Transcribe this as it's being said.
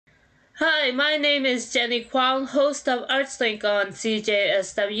Hi, my name is Jenny Kwong, host of Artslink on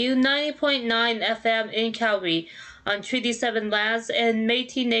CJSW 90.9 FM in Calgary on Treaty 7 lands and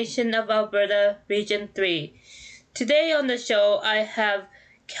Métis Nation of Alberta, Region 3. Today on the show, I have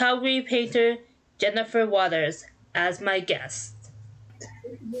Calgary painter Jennifer Waters as my guest.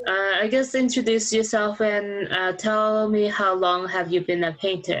 I guess introduce yourself and tell me how long have you been a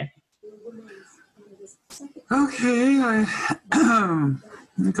painter? Okay,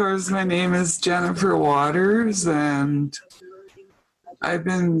 of course, my name is Jennifer Waters, and I've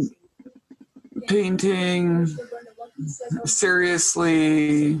been painting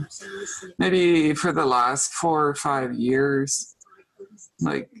seriously maybe for the last 4 or 5 years.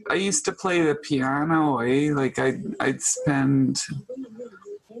 Like, I used to play the piano, like I'd spend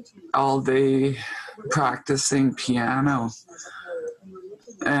all day practicing piano.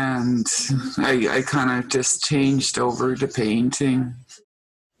 And I kind of just changed over to painting.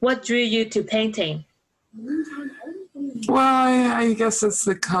 What drew you to painting? Well, I guess it's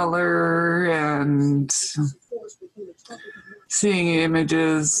the color and seeing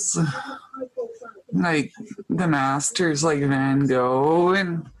images like the masters like Van Gogh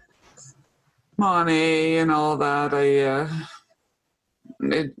and Monet and all that.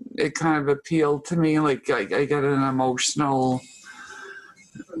 It kind of appealed to me. Like I get an emotional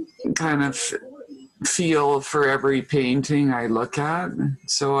kind of feel for every painting I look at.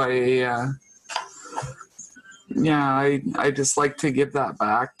 So I just like to give that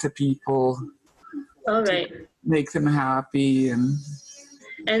back to people. All right. Make them happy.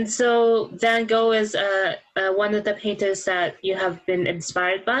 And so Van Gogh is one of the painters that you have been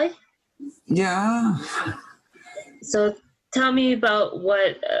inspired by? Yeah. So tell me about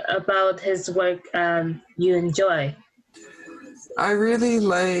what about his work you enjoy. I really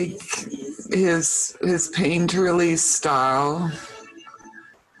like his painterly style.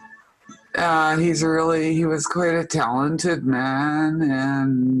 He was quite a talented man,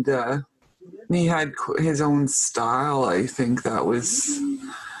 and he had his own style. I think that was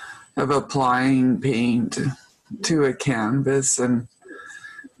of applying paint to a canvas and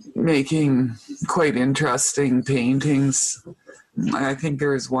making quite interesting paintings. I think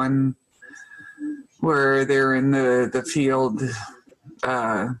there's one where they're in the field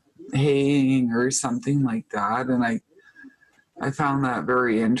haying or something like that, and I found that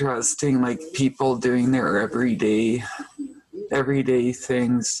very interesting, like people doing their everyday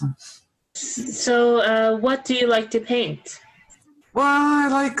things. So what do you like to paint? Well, I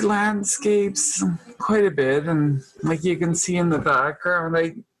like landscapes quite a bit, and like you can see in the background,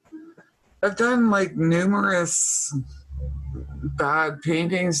 I've done like numerous bad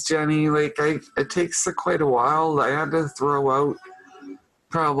paintings, Jenny. Like it takes quite a while. I had to throw out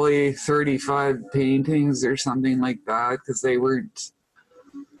probably 35 paintings or something like that because they weren't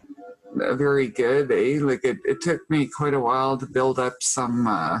very good. Like it took me quite a while to build up some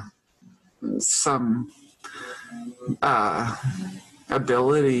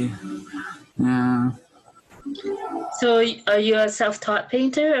ability. Yeah. So are you a self-taught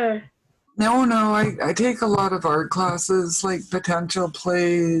painter or? No, I take a lot of art classes, like Potential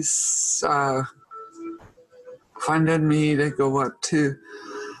Place funded me to go up to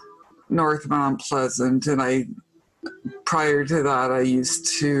North Mount Pleasant, and prior to that I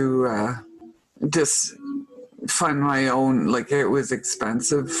used to just fund my own. Like it was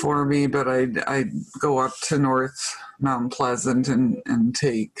expensive for me, but I'd go up to North Mount Pleasant and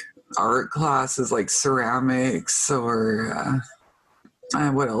take art classes like ceramics or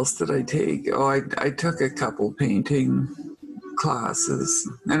what else did I take? Oh, I took a couple painting classes,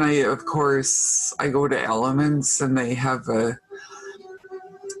 and of course I go to Elements, and they have a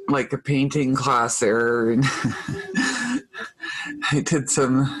painting class there, and I did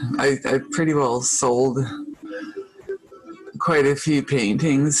I pretty well sold quite a few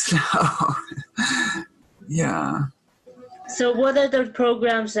paintings now. Yeah. So what are the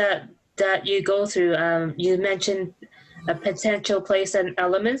programs that you go through? You mentioned a Potential Place and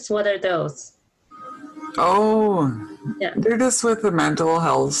Elements. What are those? Oh, yeah. They're just with the Mental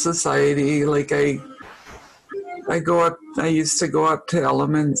Health Society. Like I used to go up to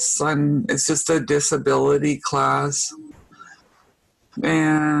Elements, and it's just a disability class,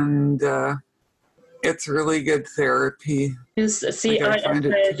 and it's really good therapy. You see like art I find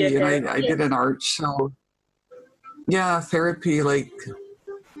it to be, and I did an art show. Yeah, therapy, like,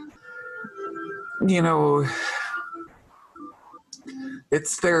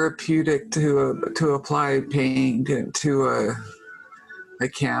 it's therapeutic to apply paint to a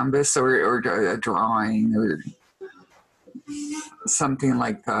canvas or a drawing or something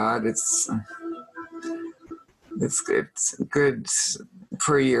like that. It's good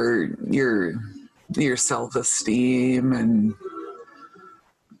for your self-esteem, and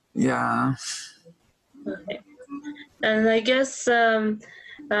yeah. Okay. And I guess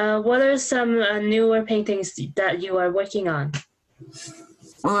what are some newer paintings that you are working on?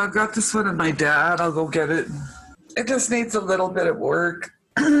 Well, I've got this one of my dad. I'll go get it. It just needs a little bit of work.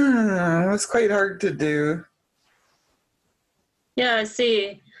 It was quite hard to do. Yeah, I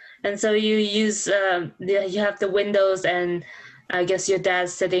see. And so you use you have the windows, and I guess your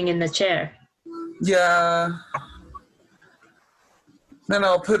dad's sitting in the chair. Yeah. Then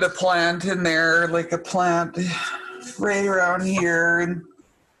I'll put a plant in there, like a plant right around here, and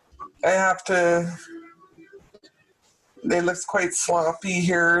I have to. It looks quite sloppy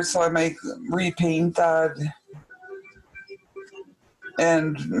here, so I might repaint that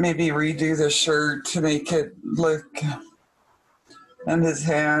and maybe redo the shirt to make it look. And his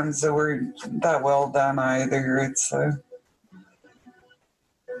hands that weren't that well done either. It's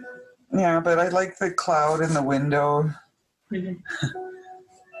yeah, but I like the cloud in the window. Mm-hmm.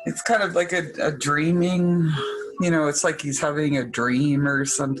 It's kind of like a dreaming, it's like he's having a dream or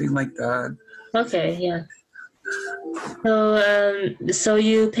something like that. Okay, yeah. So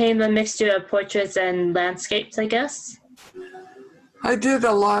you paint a mixture of portraits and landscapes, I guess? I did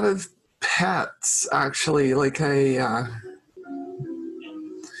a lot of pets, actually. Like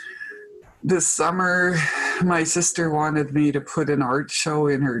this summer, my sister wanted me to put an art show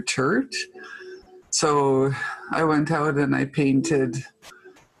in her church. So I went out and I painted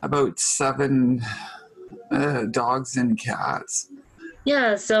about 7 dogs and cats.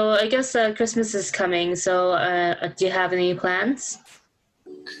 Yeah, so I guess Christmas is coming. So do you have any plans?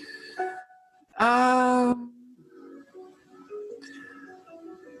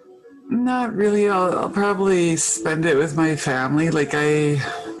 Not really. I'll probably spend it with my family.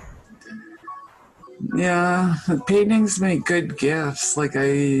 Yeah, paintings make good gifts. Like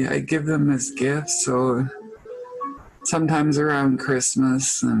I give them as gifts. So sometimes around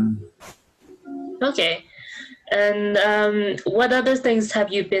Christmas and. Okay. And what other things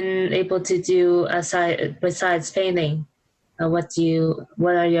have you been able to do besides painting? What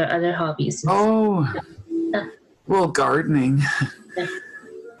are your other hobbies? Oh, well, gardening. Yeah.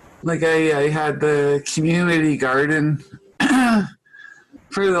 Like I had the community garden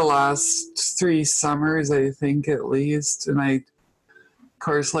for the last 3 summers, I think, at least. And of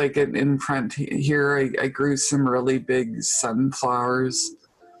course, like in front here, I grew some really big sunflowers.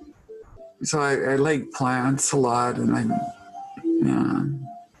 So I like plants a lot, and yeah.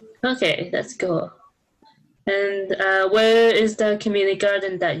 Okay, that's cool. And where is the community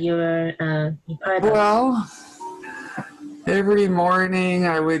garden that you're part of? Well, every morning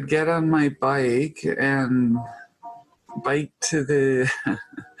I would get on my bike and bike to the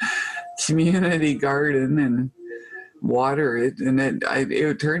community garden and water it, and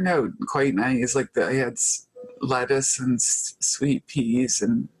it turned out quite nice. Like I had lettuce and sweet peas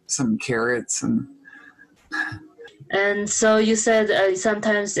and some carrots And so you said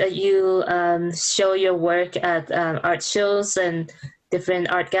sometimes you show your work at art shows and different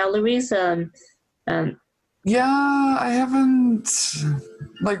art galleries. Yeah, I haven't.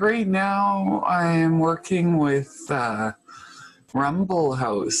 Like right now, I am working with Rumble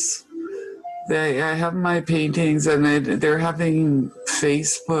House. I have my paintings, and they're having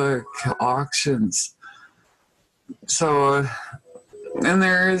Facebook auctions. So, and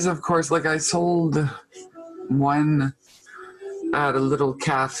there is, of course, like I sold one at a little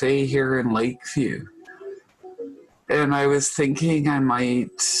cafe here in Lakeview. And I was thinking I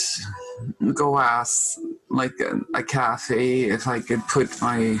might go ask like a cafe if I could put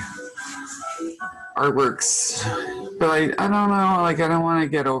my artworks. But I don't know, like I don't want to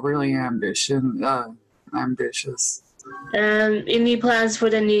get overly ambitious. Any plans for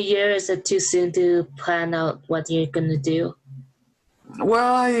the new year? Is it too soon to plan out what you're gonna do?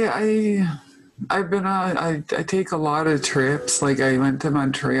 Well, I take a lot of trips. Like I went to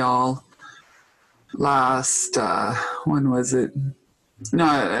Montreal last, when was it?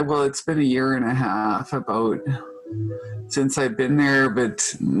 No, well, it's been a year and a half about since I've been there,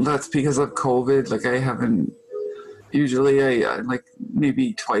 but that's because of COVID. Like I haven't, usually I like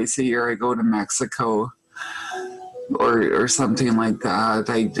maybe twice a year I go to Mexico or something like that.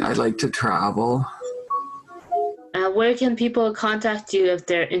 I like to travel. Where can people contact you if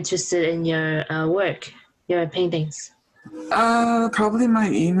they're interested in your work, your paintings? Probably my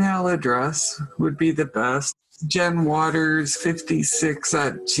email address would be the best.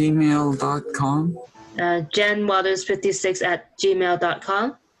 jenwaters56@gmail.com.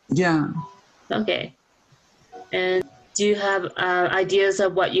 jenwaters56@gmail.com? Yeah. Okay. And do you have ideas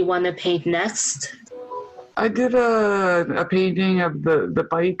of what you want to paint next? I did a painting of the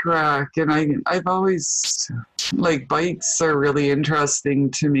bike rack, and I've always, like, bikes are really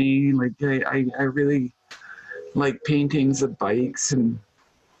interesting to me. Like I really like paintings of bikes and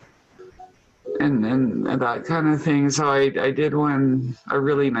that kind of thing. So I did a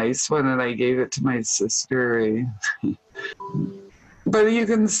really nice one, and I gave it to my sister. But you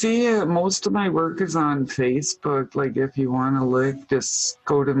can see most of my work is on Facebook. Like, if you want to look, just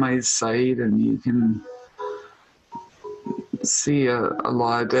go to my site and you can see a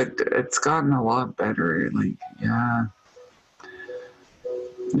lot. It's gotten a lot better. Like, yeah.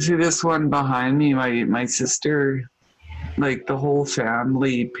 See this one behind me? My sister, like, the whole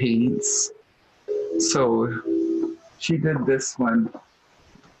family paints. So she did this one.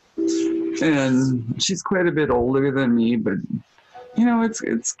 And she's quite a bit older than me, but you know,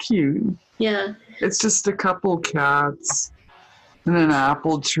 it's cute. Yeah. It's just a couple cats and an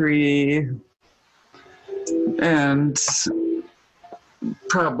apple tree and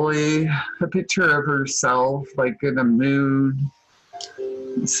probably a picture of herself, like in a mood.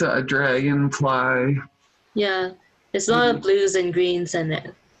 It's a dragonfly. Yeah. There's a lot of blues and greens in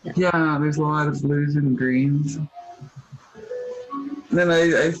it. Yeah, there's a lot of blues and greens. Then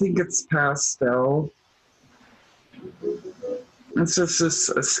I think it's pastel. It's just a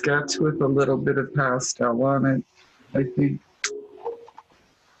sketch with a little bit of pastel on it, I think.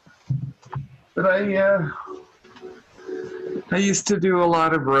 But I used to do a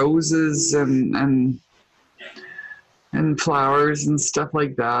lot of roses and flowers and stuff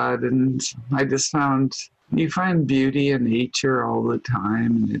like that, and I just found you find beauty in nature all the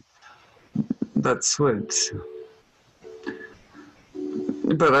time, and that's what.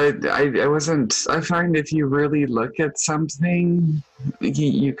 But I wasn't. I find if you really look at something,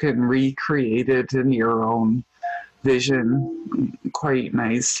 you can recreate it in your own vision quite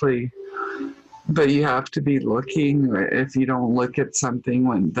nicely. But you have to be looking. If you don't look at something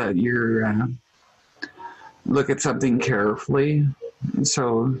look at something carefully.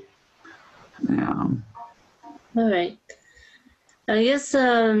 So, yeah. All right. I guess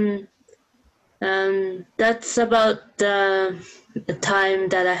that's about the time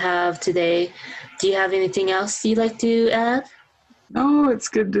that I have today. Do you have anything else you'd like to add? Oh, it's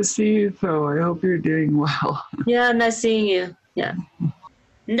good to see you, though. I hope you're doing well. Yeah, nice seeing you. Yeah.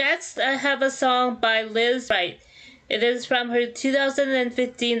 Next, I have a song by Liz Wright. It is from her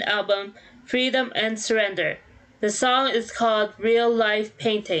 2015 album, Freedom and Surrender. The song is called Real Life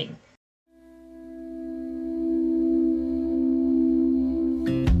Painting.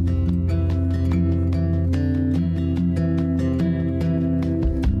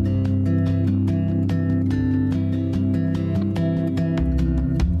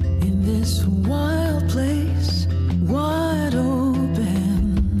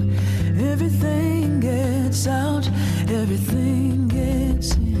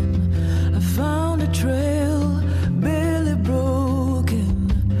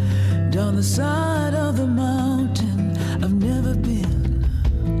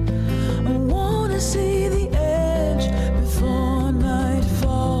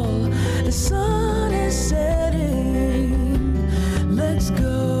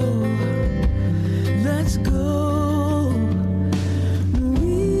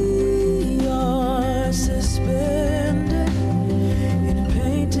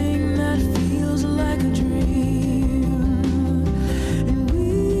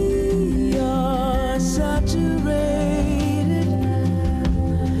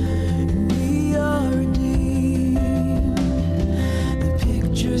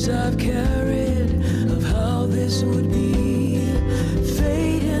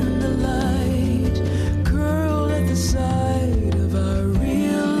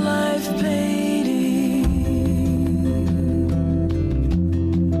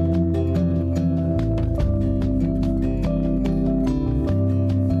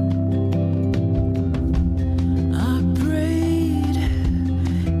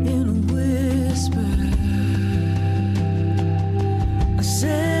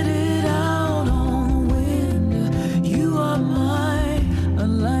 Set it out on the wind.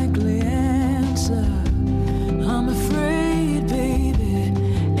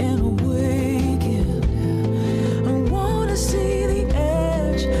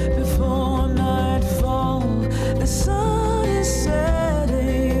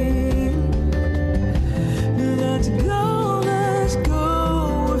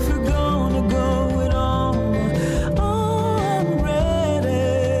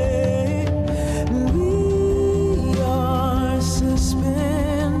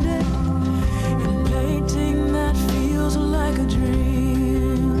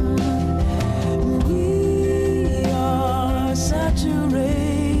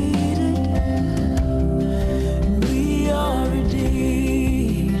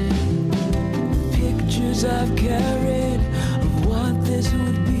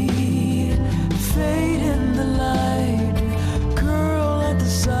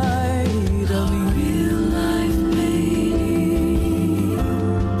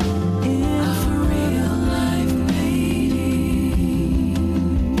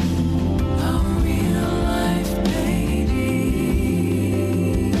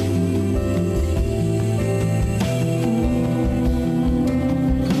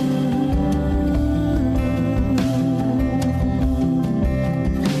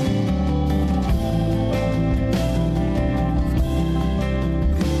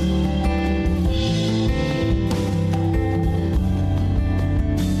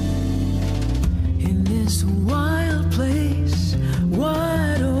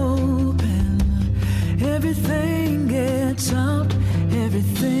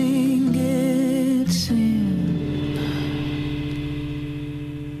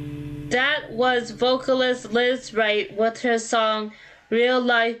 was vocalist Liz Wright with her song Real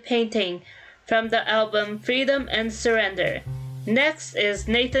Life Painting from the album Freedom and Surrender. Next is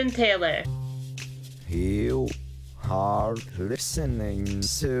Nathan Taylor. You are listening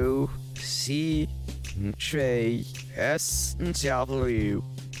to CJSW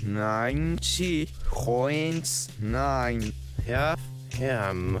 90.9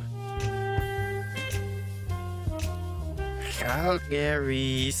 FM.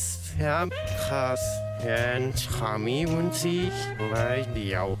 Calgary's Campus and Community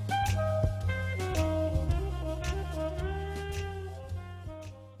Radio.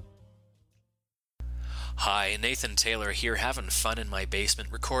 Hi, Nathan Taylor here, having fun in my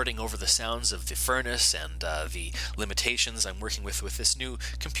basement, recording over the sounds of the furnace and the limitations I'm working with this new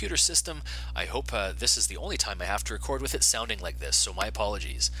computer system. I hope this is the only time I have to record with it sounding like this, so my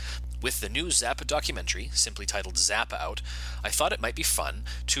apologies. With the new Zappa documentary, simply titled Zappa, out, I thought it might be fun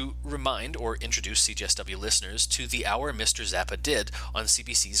to remind or introduce CJSW listeners to the hour Mr. Zappa did on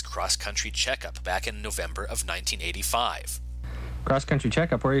CBC's Cross Country Checkup back in November of 1985. Cross Country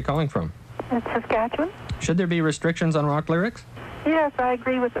Checkup, where are you calling from? It's Saskatchewan. Should there be restrictions on rock lyrics? Yes, I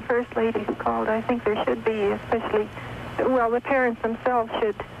agree with the First Lady who called. I think there should be, especially, well, the parents themselves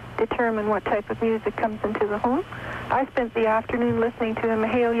should determine what type of music comes into the home. I spent the afternoon listening to a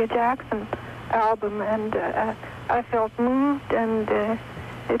Mahalia Jackson album, and I felt moved, and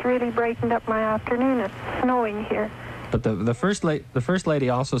it really brightened up my afternoon. It's snowing here. But the first lady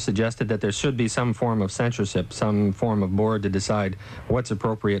also suggested that there should be some form of censorship, some form of board to decide what's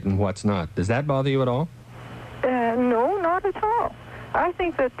appropriate and what's not. Does that bother you at all? No, not at all. I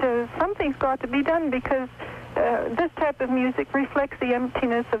think that something's got to be done because this type of music reflects the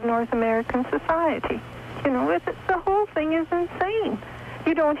emptiness of North American society. You know, the whole thing is insane.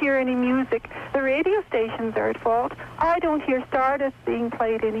 You don't hear any music. The radio stations are at fault. I don't hear Stardust being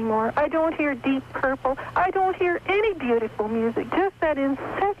played anymore. I don't hear Deep Purple. I don't hear any beautiful music, just that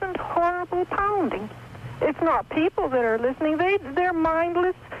incessant, horrible pounding. It's not people that are listening. They're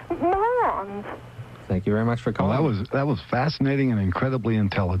mindless morons. Thank you very much for calling. Well, that was fascinating and incredibly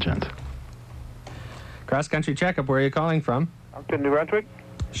intelligent. Cross Country Checkup, where are you calling from? I'm in New Brunswick.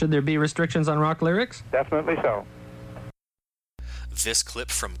 Should there be restrictions on rock lyrics? Definitely so. This clip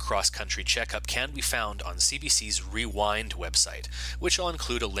from Cross Country Checkup can be found on CBC's Rewind website, which I'll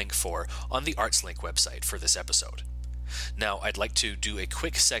include a link for on the Artslink website for this episode. Now, I'd like to do a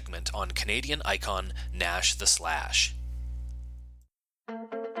quick segment on Canadian icon Nash the Slash.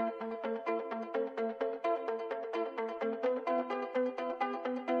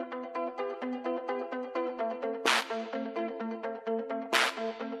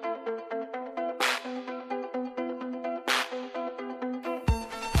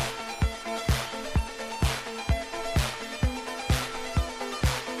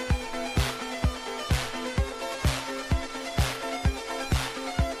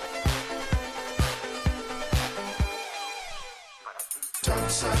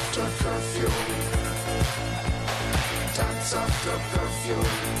 Dance after curfew. Dance after curfew.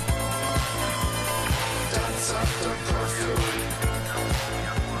 Dance after curfew.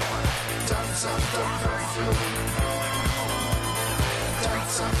 Dance after curfew.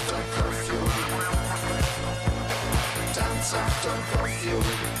 Dance after curfew. Dance after curfew.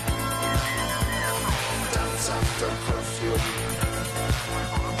 Dance after curfew.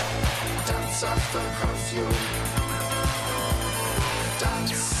 Dance after curfew.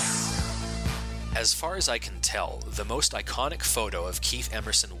 As far as I can tell, the most iconic photo of Keith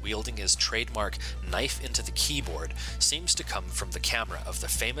Emerson wielding his trademark knife into the keyboard seems to come from the camera of the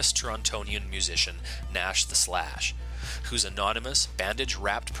famous Torontonian musician Nash the Slash, whose anonymous,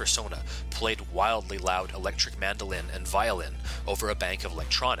 bandage-wrapped persona played wildly loud electric mandolin and violin over a bank of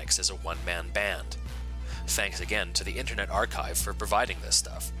electronics as a one-man band. Thanks again to the Internet Archive for providing this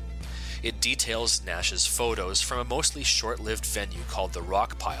stuff. It details Nash's photos from a mostly short-lived venue called the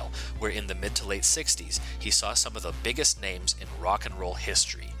Rock Pile, where in the mid to late 60s he saw some of the biggest names in rock and roll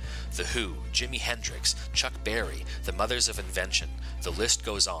history. The Who, Jimi Hendrix, Chuck Berry, the Mothers of Invention, the list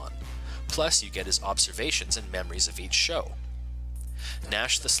goes on. Plus you get his observations and memories of each show.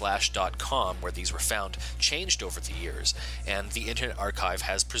 NashTheSlash.com, where these were found, changed over the years, and the Internet Archive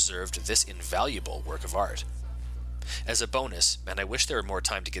has preserved this invaluable work of art. As a bonus, and I wish there were more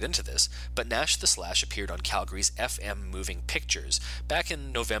time to get into this, but Nash the Slash appeared on Calgary's FM Moving Pictures back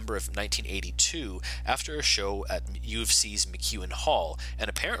in November of 1982 after a show at U of C's McEwen Hall, and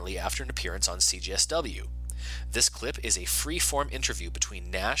apparently after an appearance on CJSW. This clip is a free-form interview between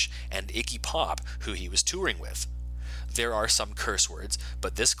Nash and Iggy Pop, who he was touring with. There are some curse words,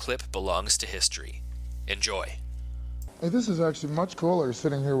 but this clip belongs to history. Enjoy. Hey, this is actually much cooler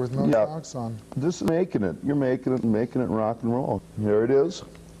sitting here with no socks on. This is making it. You're making it rock and roll. Here it is.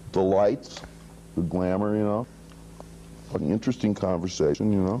 The lights, the glamour, you know. Fucking interesting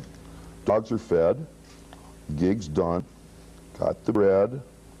conversation, you know. Dogs are fed. Gig's done. Got the bread.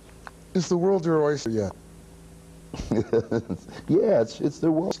 Is the world your oyster yet? Yeah, it's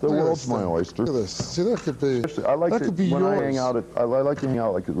the world. The world's my oyster. Look at this. See, that could be. I like that could be when yours. I hang out at. I like to hang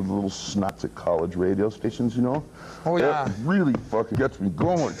out like at the little snots at college radio stations, you know. Oh yeah. That really fucking gets me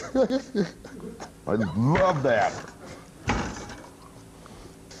going. I love that.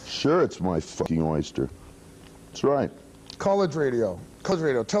 Sure, it's my fucking oyster. That's right. College radio. College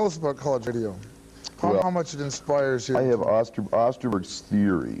radio. Tell us about college radio. How much it inspires you. I have Osterberg's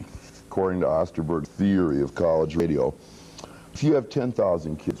theory. According to Osterberg's theory of college radio, if you have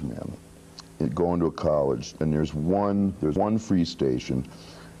 10,000 kids, man, going to a college, and there's one free station,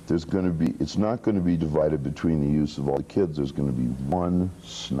 it's not going to be divided between the use of all the kids. There's going to be one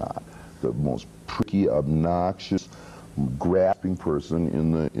snot, the most pricky, obnoxious, grasping person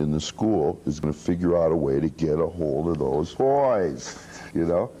in the school is going to figure out a way to get a hold of those boys, you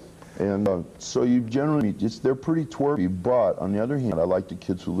know. And so you generally, they're pretty twerpy, but on the other hand, I like the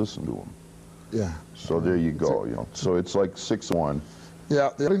kids who listen to them. Yeah. So there you go, you know. So it's like 6-1.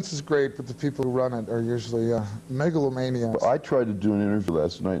 Yeah, the audience is great, but the people who run it are usually megalomaniacs. I tried to do an interview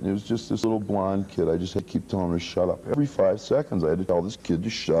last night, and it was just this little blonde kid. I just had to keep telling her to shut up. Every 5 seconds, I had to tell this kid to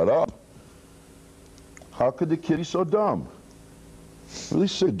shut up. How could the kid be so dumb? Really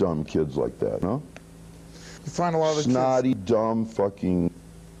sick of dumb kids like that, no? You find a lot of the snotty, dumb, fucking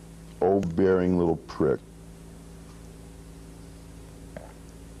overbearing little prick.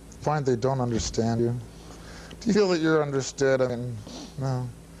 Find they don't understand you. Do you feel that you're understood? I mean, no.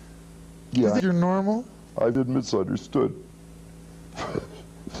 Yeah. Do you think you're normal? I've been misunderstood.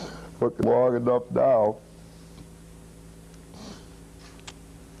 Fucking long enough now.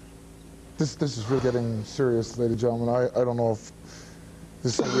 This is really getting serious, ladies and gentlemen. I don't know if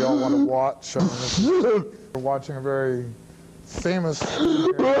this is something we all want to watch. I mean, we're watching a very famous have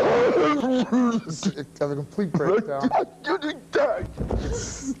a complete breakdown.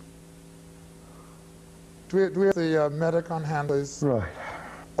 Do we have the medic on hand, please? Right.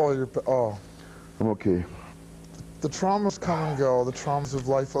 Oh. I'm okay. The traumas come and go. The traumas of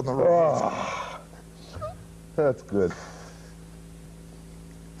life on the road. Oh, that's good.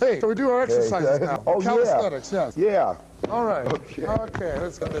 Hey, so we do our exercises now. Oh, calisthenics, yes. Yeah. All right. Okay. Okay,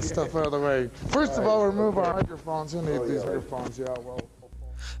 let's get this stuff out of the way. First of all, remove our microphones. You'll need these microphones, yeah, well.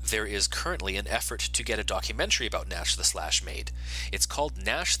 There is currently an effort to get a documentary about Nash the Slash made. It's called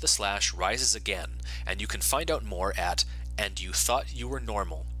Nash the Slash Rises Again, and you can find out more at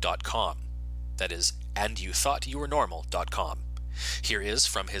andyouthoughtYouWereNormal.com. That is, andyouthoughtYouWereNormal.com. Here is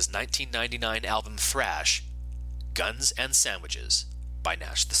from his 1999 album Thrash, Guns and Sandwiches by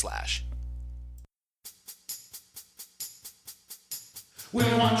Nash the Slash. We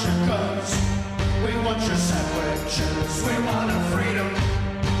want your guns, we want your sandwiches, we want our freedom,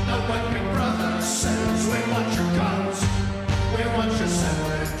 not what Big Brother says. We want your guns, we want your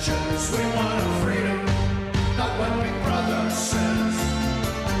sandwiches, we want our freedom, not what Big Brother says.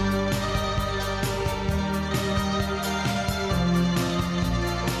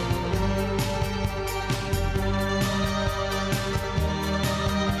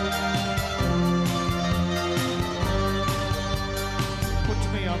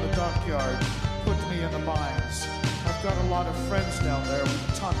 Dockyard, put me in the mines. I've got a lot of friends down there. We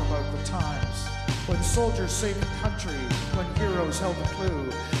talk about the times when soldiers saved the country, when heroes held the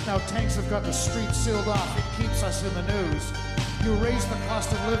clue. Now tanks have got the streets sealed off. It keeps us in the news. You raise the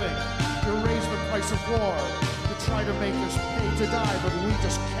cost of living. You raise the price of war. You try to make us pay to die, but we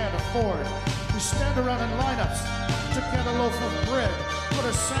just can't afford. We stand around in lineups to get a loaf of bread, put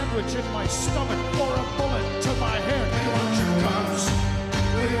a sandwich in my stomach or a bullet to my head. We want your guns.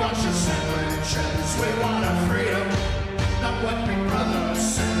 We want your sandwiches, we want our freedom, not what Big Brother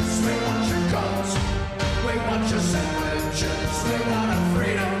says. We want your guns, we want your sandwiches, we want our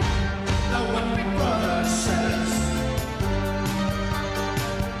freedom, not what Big Brother says.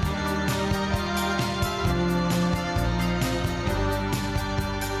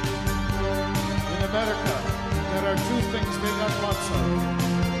 In America, there are two things they got lots of: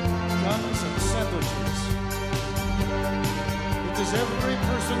 guns and sandwiches. It is every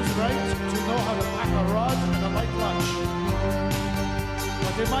person's right to know how to pack a rod and a light lunch.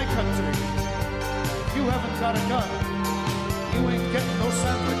 But in my country, if you haven't got a gun, you ain't getting no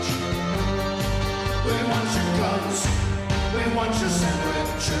sandwich. We want your guns, we want your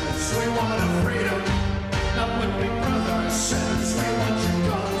sandwiches, we want our freedom, not what Big Brother says. We want your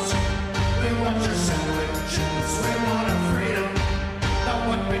guns, we want your sandwiches, we want our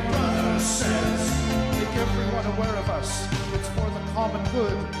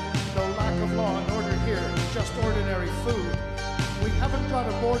just ordinary food. We haven't got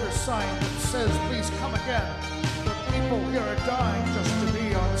a border sign that says, please come again. The people here are dying just to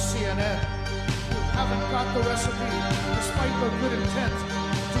be on CNN. You haven't got the recipe, despite their good intent,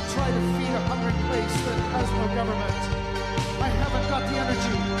 to try to feed a hungry place that has no government. I haven't got the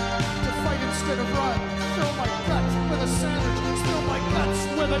energy to fight instead of run. Fill my guts with a sandwich, fill my guts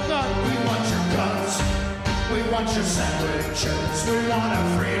with a gun. We want your guns, we want your sandwiches, we want our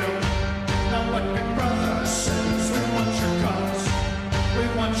freedom. Now what Big Brother says, we want your guns, we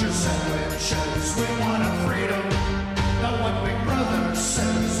want your sandwiches, we want our freedom. Now what Big Brother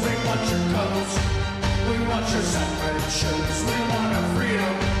says, we want your guns, we want your sandwiches, we want our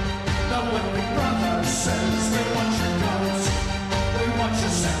freedom. Now what Big Brother says, we want your guns, we want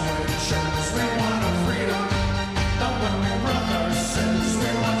your sandwiches, we want our freedom. Now what Big Brother says,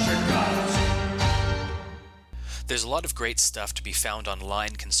 we want your guns. There's a lot of great stuff to be found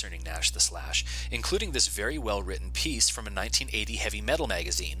online concerning Nash the Slash, including this very well-written piece from a 1980 heavy metal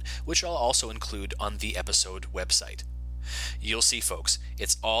magazine, which I'll also include on the episode website. You'll see, folks,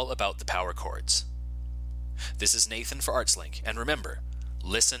 it's all about the power chords. This is Nathan for Artslink, and remember,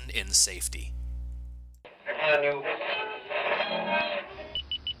 listen in safety.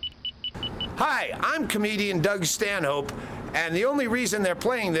 Hi, I'm comedian Doug Stanhope, and the only reason they're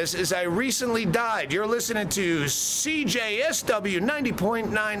playing this is I recently died. You're listening to CJSW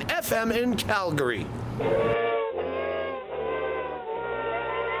 90.9 FM in Calgary.